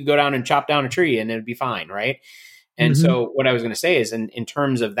 It's like you could go down and chop down a tree and it'd be fine, right? And so what I was going to say is, in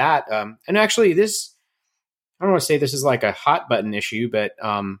terms of that, and actually this, I don't want to say this is like a hot button issue, but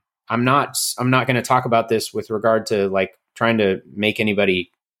I'm not going to talk about this with regard to like trying to make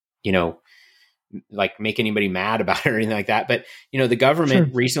anybody, make anybody mad about it or anything like that. But, the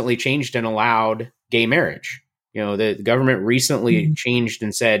government recently changed and allowed gay marriage. The government recently changed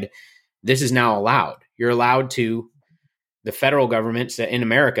and said, this is now allowed. You're allowed to, the federal government in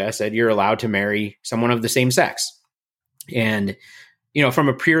America said you're allowed to marry someone of the same sex. And, from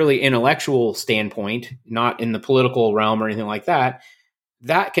a purely intellectual standpoint, not in the political realm or anything like that,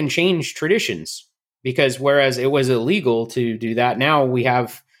 that can change traditions, because whereas it was illegal to do that, now we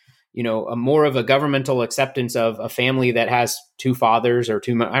have, a more of a governmental acceptance of a family that has two fathers or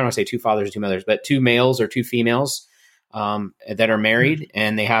two, I don't want to say two fathers or two mothers, but two males or two females that are married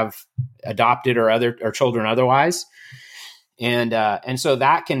and they have adopted or children otherwise. And so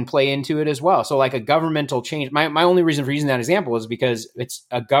that can play into it as well. So like a governmental change, my only reason for using that example is because it's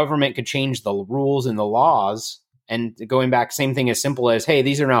a government could change the rules and the laws. And going back, same thing as simple as, hey,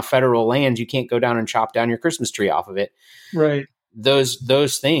 these are now federal lands. You can't go down and chop down your Christmas tree off of it. Right.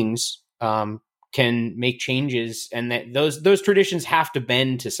 Those things can make changes, and that those traditions have to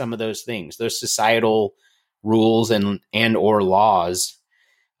bend to some of those things, those societal rules and or laws,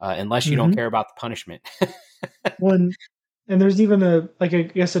 unless you don't care about the punishment. And there's even a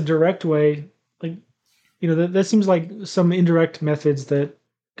direct way, that seems like some indirect methods that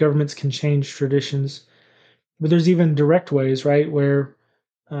governments can change traditions. But there's even direct ways, right? Where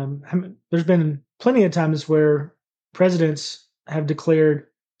there's been plenty of times where presidents have declared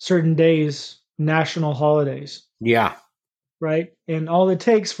certain days national holidays. Yeah. Right. And all it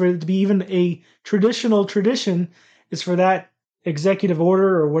takes for it to be even a traditional tradition is for that executive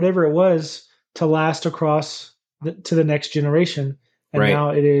order or whatever it was to last across to the next generation. And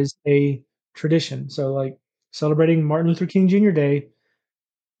now it is a tradition. So like celebrating Martin Luther King Jr. Day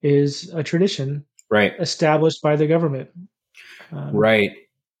is a tradition established by the government. Right.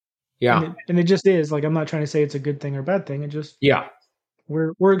 Yeah. And it just is. Like, I'm not trying to say it's a good thing or bad thing. It just, yeah,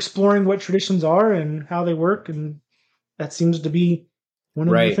 we're exploring what traditions are and how they work. And that seems to be one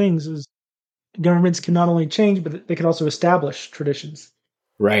of the things is governments can not only change, but they can also establish traditions.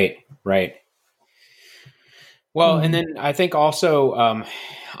 Right. Well, and then I think also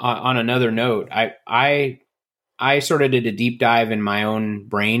on another note, I sort of did a deep dive in my own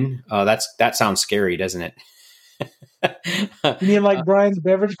brain. That sounds scary, doesn't it? You mean like Brian's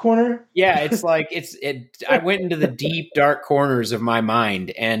beverage corner? Yeah, it's like I went into the deep dark corners of my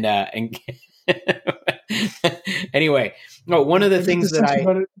mind, and anyway, no. One of the things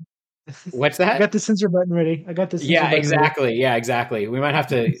that what's that? I got the censor button ready. Yeah, exactly. We might have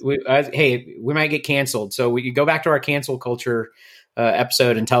to. We might get canceled. So we could go back to our cancel culture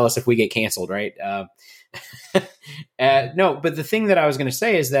episode and tell us if we get canceled, right? No, but the thing that I was going to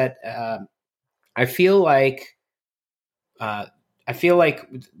say is that I feel like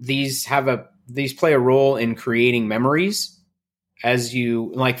these play a role in creating memories. As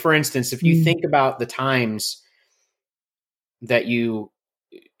you like, for instance, if you think about the times that you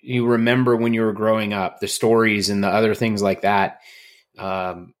remember when you were growing up, the stories and the other things like that.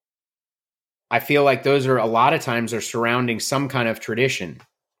 I feel like those are a lot of times are surrounding some kind of tradition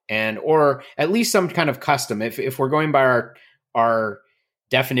or at least some kind of custom. If we're going by our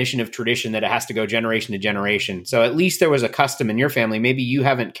definition of tradition, that it has to go generation to generation. So at least there was a custom in your family. Maybe you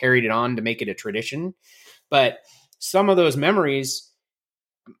haven't carried it on to make it a tradition, but some of those memories,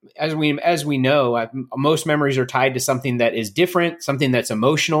 as we know, most memories are tied to something that is different, something that's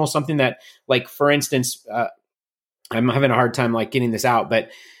emotional, something that, like, for instance, I'm having a hard time like getting this out,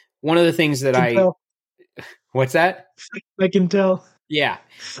 but one of the things that what's that? I can tell. Yeah.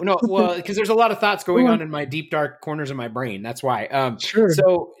 No, well, because there's a lot of thoughts going on in my deep, dark corners of my brain. That's why. Sure.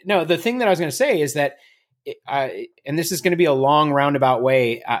 So, no, the thing that I was going to say is that, and this is going to be a long roundabout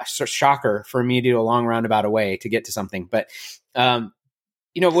way, shocker for me to do a long roundabout way to get to something. But, when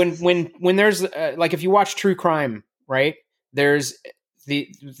there's like, if you watch true crime, right, there's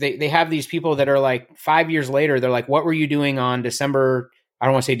they have these people that are like 5 years later, they're like, what were you doing on December? I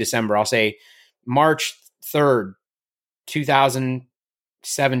don't want to say December. I'll say March 3rd,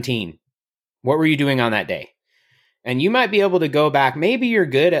 2017. What were you doing on that day? And you might be able to go back. Maybe you're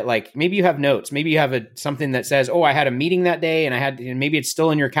good at maybe you have notes. Maybe you have something that says, oh, I had a meeting that day and maybe it's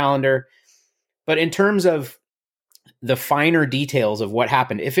still in your calendar. But in terms of the finer details of what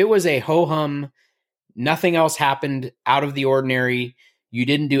happened. If it was a ho-hum, nothing else happened out of the ordinary, you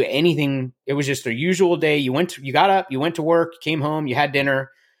didn't do anything, it was just a usual day, you got up, you went to work, came home, you had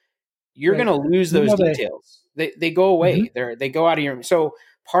dinner, you're going to lose those details. They go away. They go out of your. So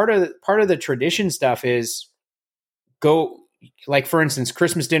part of the tradition stuff is like, for instance,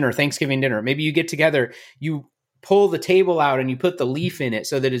 Christmas dinner, Thanksgiving dinner. Maybe you get together, you pull the table out and you put the leaf in it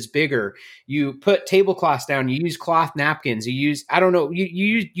so that it's bigger. You put tablecloths down. You use cloth napkins. You use, I don't know,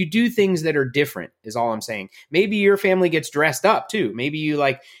 you do things that are different is all I'm saying. Maybe your family gets dressed up too. Maybe you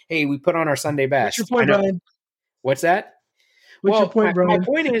like, hey, we put on our Sunday best. What's your point, Brian? What's that? What's your point, Brian? My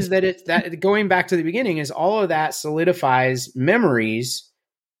point is that it's that going back to the beginning is all of that solidifies memories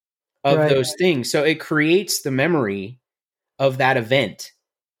of those things. So it creates the memory of that event.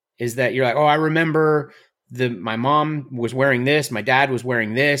 Is that you're like, oh, I remember my mom was wearing this, my dad was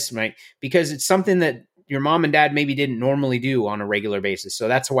wearing this, because it's something that your mom and dad maybe didn't normally do on a regular basis. So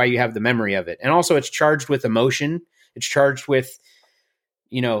that's why you have the memory of it. And also it's charged with emotion. It's charged with,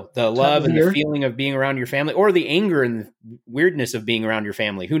 the love and the feeling of being around your family, or the anger and the weirdness of being around your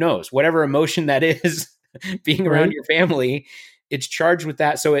family. Who knows? Whatever emotion that is, being around your family, it's charged with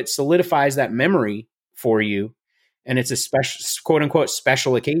that. So it solidifies that memory for you. And it's a special, quote unquote,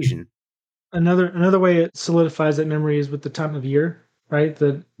 special occasion. Another way it solidifies that memory is with the time of year, right?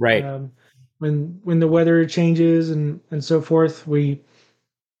 When the weather changes and so forth, we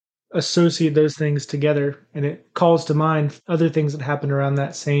associate those things together, and it calls to mind other things that happened around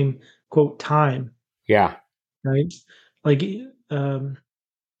that same quote time. Yeah. Right. Like,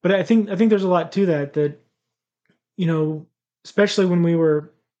 but I think there's a lot to that, especially when we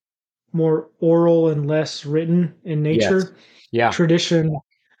were more oral and less written in nature. Yes. Yeah. Tradition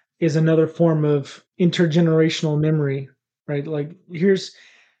is another form of intergenerational memory, right? Like here's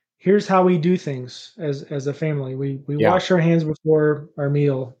how we do things as a family. We wash our hands before our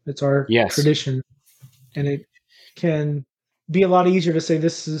meal. It's our tradition. And it can be a lot easier to say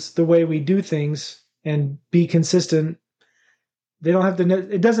this is the way we do things and be consistent. They don't have to know,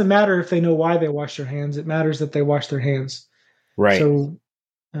 it doesn't matter if they know why they wash their hands. It matters that they wash their hands. Right. So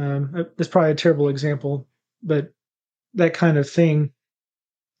that's probably a terrible example, but that kind of thing.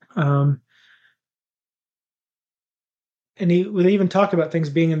 And they even talk about things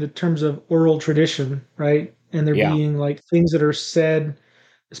being in the terms of oral tradition, right? And there being like things that are said,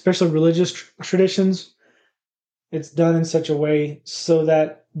 especially religious traditions. It's done in such a way so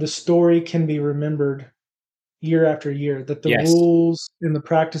that the story can be remembered year after year, that the rules and the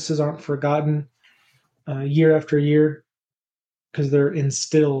practices aren't forgotten year after year, because they're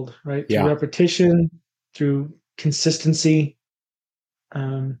instilled, right? Through repetition, through consistency.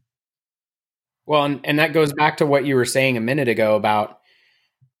 Well, and that goes back to what you were saying a minute ago about,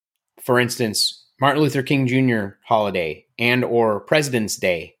 for instance, Martin Luther King Jr. holiday and or President's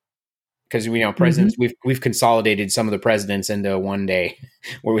Day, because presidents we've consolidated some of the presidents into one day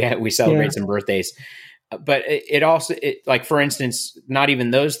where we celebrate some birthdays. But it also like, for instance, not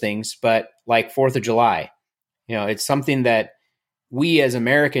even those things, but like 4th of July, it's something that we as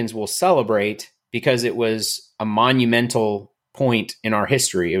Americans will celebrate because it was a monumental point in our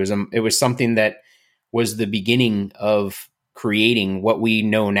history. It was something that was the beginning of creating what we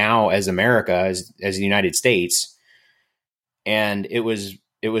know now as America, as the United States. And it was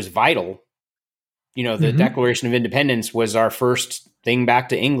vital. The Declaration of Independence was our first thing back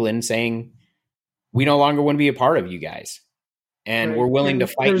to England saying, we no longer want to be a part of you guys. And we're willing to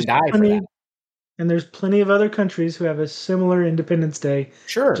fight and die for that. And there's plenty of other countries who have a similar Independence Day,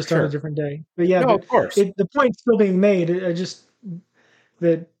 just on a different day. But of course, the point's still being made.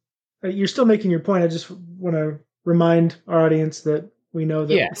 That you're still making your point. I just want to remind our audience that we know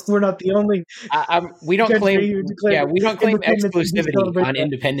that we're not the only. We don't claim. We don't claim exclusivity on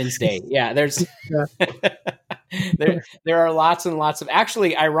Independence Day. Yeah, there's. There are lots and lots of.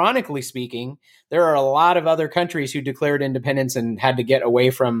 Actually, ironically speaking, there are a lot of other countries who declared independence and had to get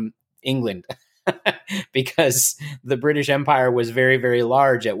away from England. Because the British Empire was very, very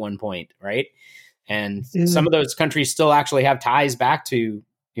large at one point, right? And some of those countries still actually have ties back to,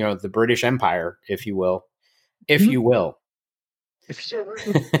 the British Empire, if you will. I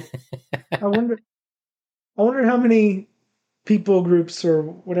wonder how many people groups, or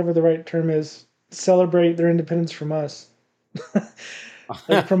whatever the right term is, celebrate their independence from us.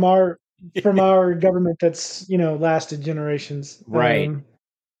 Like from our government that's, lasted generations. Right.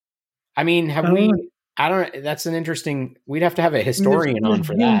 I mean, that's an interesting, we'd have to have a historian on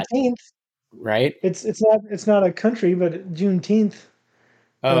for that. Right? It's not a country, but Juneteenth.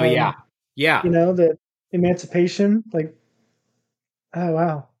 Oh, yeah. The emancipation, like, oh,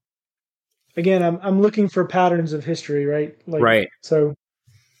 wow. again, I'm looking for patterns of history, right? Like, Right. so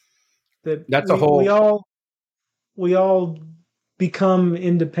that That's a we all become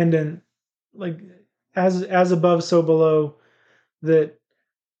independent, like as above, so below. That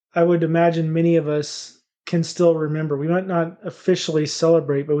I would imagine many of us can still remember. We might not officially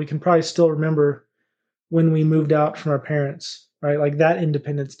celebrate, but we can probably still remember when we moved out from our parents, right? Like that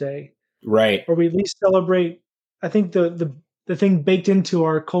Independence Day, right. or we at least celebrate. I think the thing baked into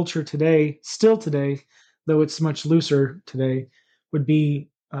our culture today, still today, though it's much looser today, would be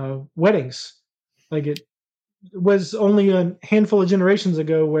weddings. Like it was only a handful of generations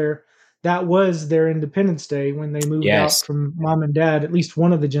ago where that was their Independence Day when they moved Yes. out from mom and dad, at least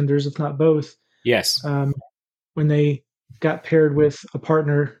one of the genders, if not both. Yes. When they got paired with a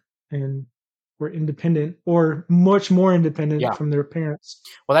partner and were independent or much more independent Yeah. from their parents.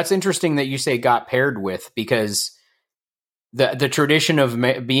 Well, that's interesting that you say got paired with, because the tradition of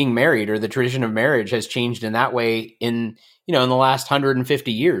being married, or the tradition of marriage, has changed in that way in the last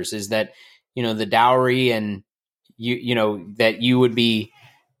 150 years. Is that the dowry, and that you would be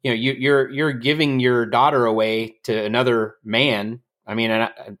you're giving your daughter away to another man. I mean,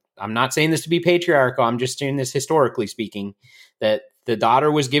 and I'm not saying this to be patriarchal. I'm just saying this historically speaking, that the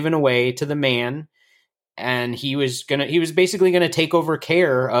daughter was given away to the man, and he was basically gonna take over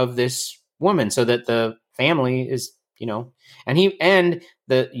care of this woman, so that the family is, I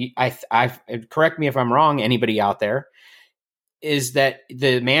correct me if I'm wrong, anybody out there, is that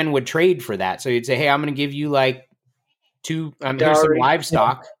the man would trade for that. So he'd say, hey, I'm going to give you like here's some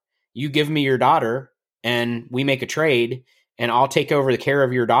livestock. Yeah. You give me your daughter, and we make a trade, and I'll take over the care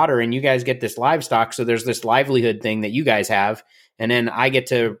of your daughter, and you guys get this livestock. So there's this livelihood thing that you guys have. And then I get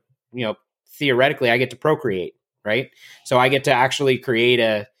to, theoretically, I get to procreate, right? So I get to actually create.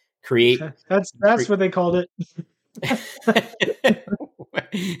 That's what they called it.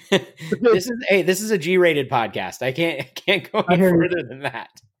 This is a G-rated podcast. I can't go any further than that.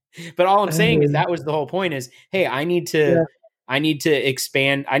 But all I'm saying is that was the whole point is, hey, I need to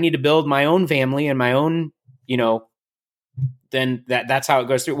expand. I need to build my own family and my own, then that's how it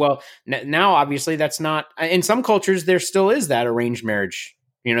goes through. Well, now obviously that's not, in some cultures there still is that arranged marriage.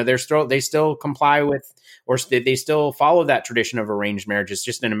 They still comply with, or they still follow that tradition of arranged marriage. It's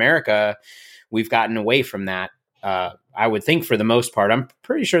just in America, we've gotten away from that. I would think for the most part. I'm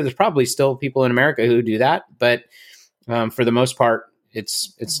pretty sure there's probably still people in America who do that, but for the most part,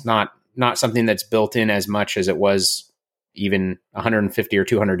 it's not something that's built in as much as it was even 150 or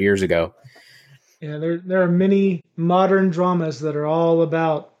 200 years ago. Yeah, there are many modern dramas that are all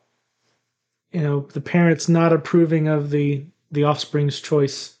about, the parents not approving of the offspring's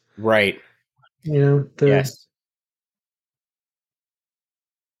choice. Right. Yes.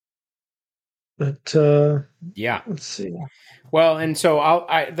 But yeah, let's see. Well, and so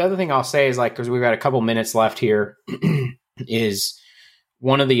the other thing I'll say is, like, because we've got a couple minutes left here, is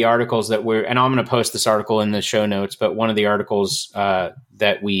one of the articles that and I'm going to post this article in the show notes, but one of the articles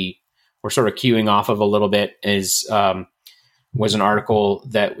that we were sort of queuing off of a little bit was an article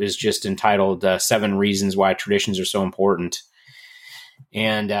that was just entitled 7 Reasons Why Traditions Are So Important.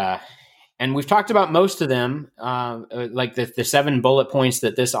 And we've talked about most of them, like the 7 bullet points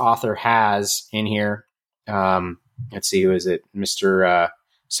that this author has in here. Let's see, who is it? Mr.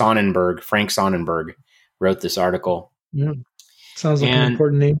 Sonnenberg, Frank Sonnenberg, wrote this article. Yeah. Sounds like an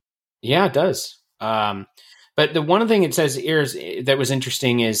important name. Yeah, it does. But the one thing it says here that was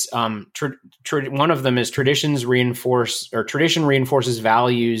interesting is one of them is tradition reinforces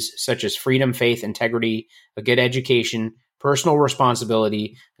values such as freedom, faith, integrity, a good education, personal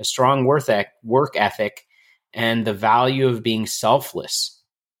responsibility, a strong work ethic, and the value of being selfless.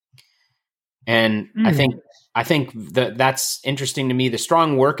 And I think that's interesting to me. The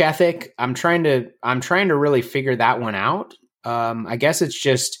strong work ethic, I'm trying to really figure that one out. I guess it's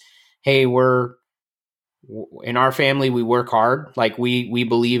just, hey, in our family, we work hard. Like we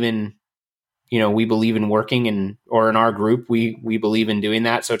believe in, working, or in our group, we believe in doing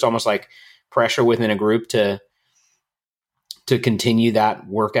that. So it's almost like pressure within a group to continue that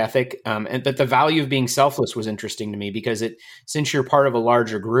work ethic. And but the value of being selfless was interesting to me, because since you're part of a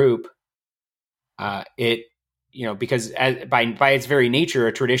larger group, because by its very nature,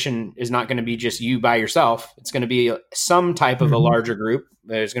 a tradition is not going to be just you by yourself. It's going to be some type of a larger group.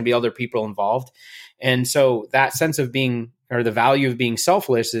 There's going to be other people involved. And so that sense of being, or the value of being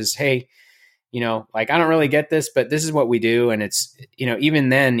selfless is, hey, like, I don't really get this, but this is what we do. And it's, even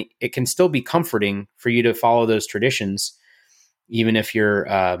then it can still be comforting for you to follow those traditions, even if you're,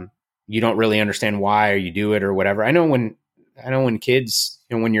 you don't really understand why, or you do it or whatever. I know when when kids,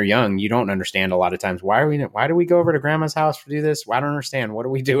 when you're young, you don't understand a lot of times. Why do we go over to grandma's house to do this? Well, I don't understand. What are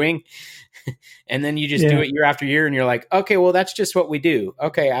we doing? And then you just do it year after year and you're like, okay, well, that's just what we do.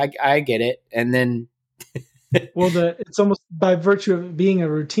 Okay. I get it. And then. Well, it's almost by virtue of being a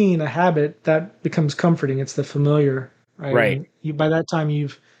routine, a habit that becomes comforting. It's the familiar, right? Right. By that time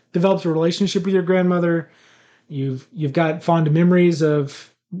you've developed a relationship with your grandmother. You've got fond memories of,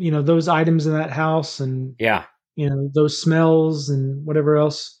 those items in that house and, those smells and whatever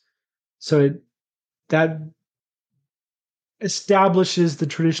else. So that establishes the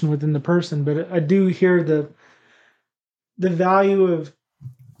tradition within the person. But I do hear the value of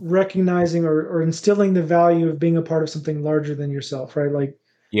recognizing or instilling the value of being a part of something larger than yourself, right? Like,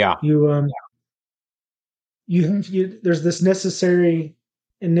 there's this necessary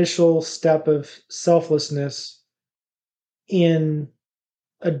initial step of selflessness in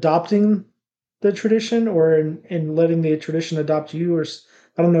adopting the tradition or in letting the tradition adopt you, or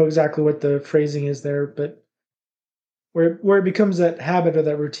I don't know exactly what the phrasing is there, but where it becomes that habit or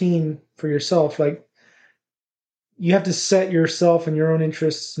that routine for yourself, like you have to set yourself and your own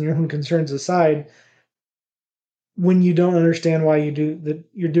interests and your own concerns aside when you don't understand why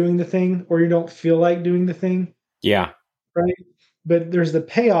you're doing the thing or you don't feel like doing the thing. Yeah. Right. But there's the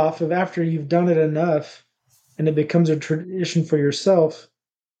payoff of after you've done it enough and it becomes a tradition for yourself,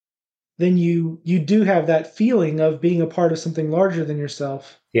 then you do have that feeling of being a part of something larger than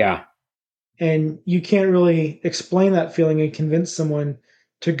yourself. Yeah. And you can't really explain that feeling and convince someone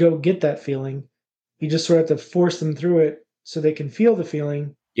to go get that feeling. You just sort of have to force them through it so they can feel the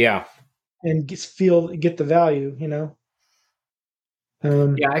feeling. Yeah. And get the value,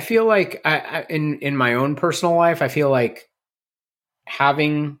 I feel like in my own personal life, I feel like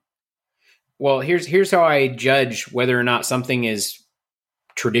here's how I judge whether or not something is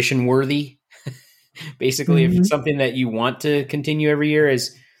tradition worthy. Basically, if it's something that you want to continue every year,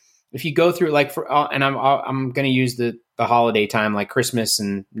 is if you go through and I'm going to use the holiday time, like Christmas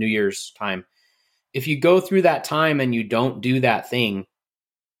and New Year's time. If you go through that time and you don't do that thing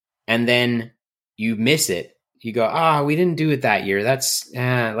and then you miss it, you go, we didn't do it that year. That's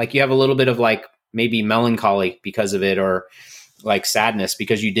like you have a little bit of like maybe melancholy because of it, or like sadness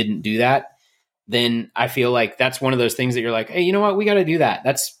because you didn't do that. Then I feel like that's one of those things that you're like, hey, you know what? We got to do that.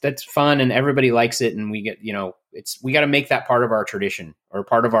 That's fun. And everybody likes it. And we get, we got to make that part of our tradition or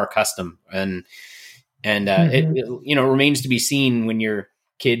part of our custom. And it remains to be seen when your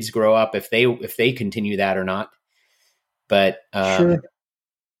kids grow up, if they continue that or not. But, sure.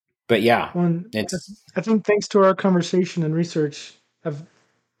 But yeah, I think thanks to our conversation and research,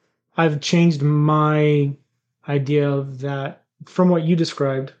 I've changed my idea of that from what you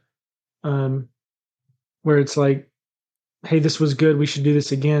described, where it's like, hey, this was good, we should do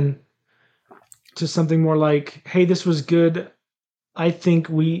this again, to something more like, hey, this was good, I think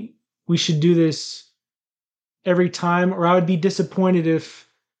we should do this every time, or I would be disappointed if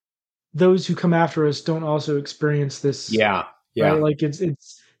those who come after us don't also experience this. Yeah. Right? Like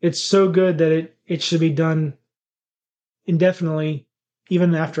it's so good that it should be done indefinitely,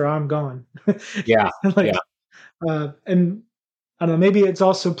 even after I'm gone. Yeah. And I don't know, maybe it's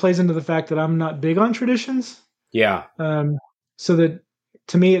also plays into the fact that I'm not big on traditions. Yeah. So that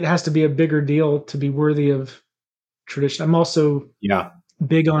to me, it has to be a bigger deal to be worthy of tradition. I'm also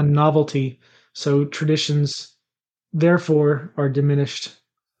big on novelty. So traditions, therefore, are diminished.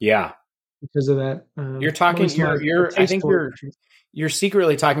 Yeah. Because of that. You're talking, I think you're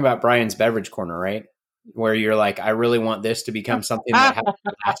secretly talking about Brian's Beverage Corner, right? Where you're like, I really want this to become something that has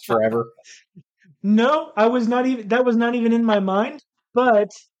to last forever. No, that was not even in my mind,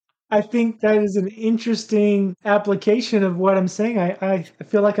 but I think that is an interesting application of what I'm saying. I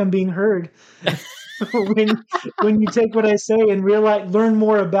feel like I'm being heard when you take what I say and learn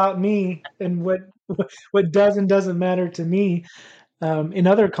more about me and what does and doesn't matter to me in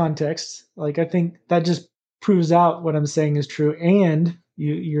other contexts. Like, I think that just proves out what I'm saying is true, and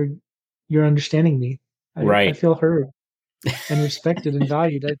you're understanding me. I feel heard and respected and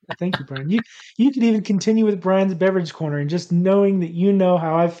valued. I thank you, Brian. You could even continue with Brian's Beverage Corner, and just knowing that you know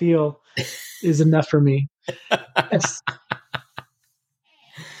how I feel is enough for me. Yes.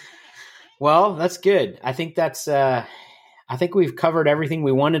 Well, that's good. I think I think we've covered everything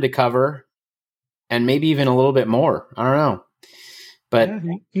we wanted to cover, and maybe even a little bit more. I don't know, but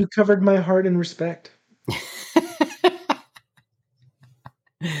you covered my heart and respect.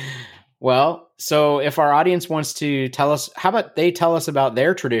 Well, so if our audience wants to tell us, how about they tell us about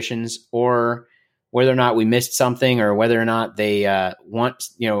their traditions, or whether or not we missed something, or whether or not they want,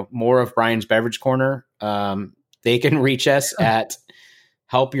 more of Brian's Beverage Corner. They can reach us at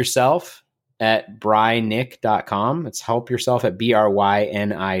Help Yourself at brynick.com. It's help yourself at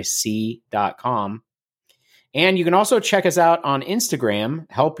BRYNIC.com. And you can also check us out on Instagram,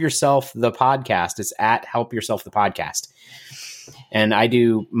 Help Yourself the Podcast. It's at Help Yourself the Podcast. And I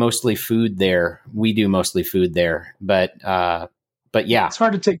do mostly food there. We do mostly food there. But yeah. It's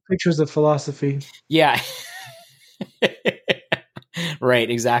hard to take pictures of philosophy. Yeah. Right,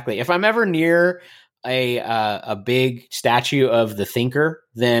 exactly. If I'm ever near a big statue of the thinker,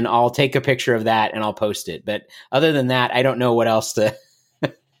 then I'll take a picture of that and I'll post it. But other than that, I don't know what else to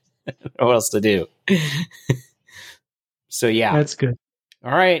do. So yeah, that's good.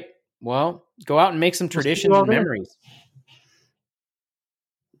 All right. Well, go out and make some traditions and memories.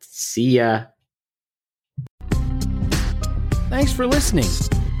 See ya. Thanks for listening.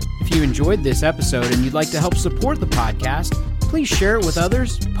 If you enjoyed this episode and you'd like to help support the podcast, please share it with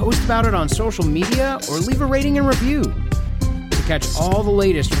others, post about it on social media, or leave a rating and review. To catch all the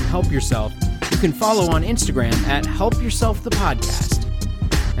latest from Help Yourself, you can follow on Instagram at Help Yourself the Podcast.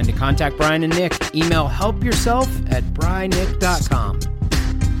 And to contact Brian and Nick, email helpyourself@brynick.com.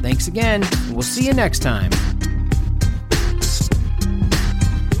 Thanks again, and we'll see you next time.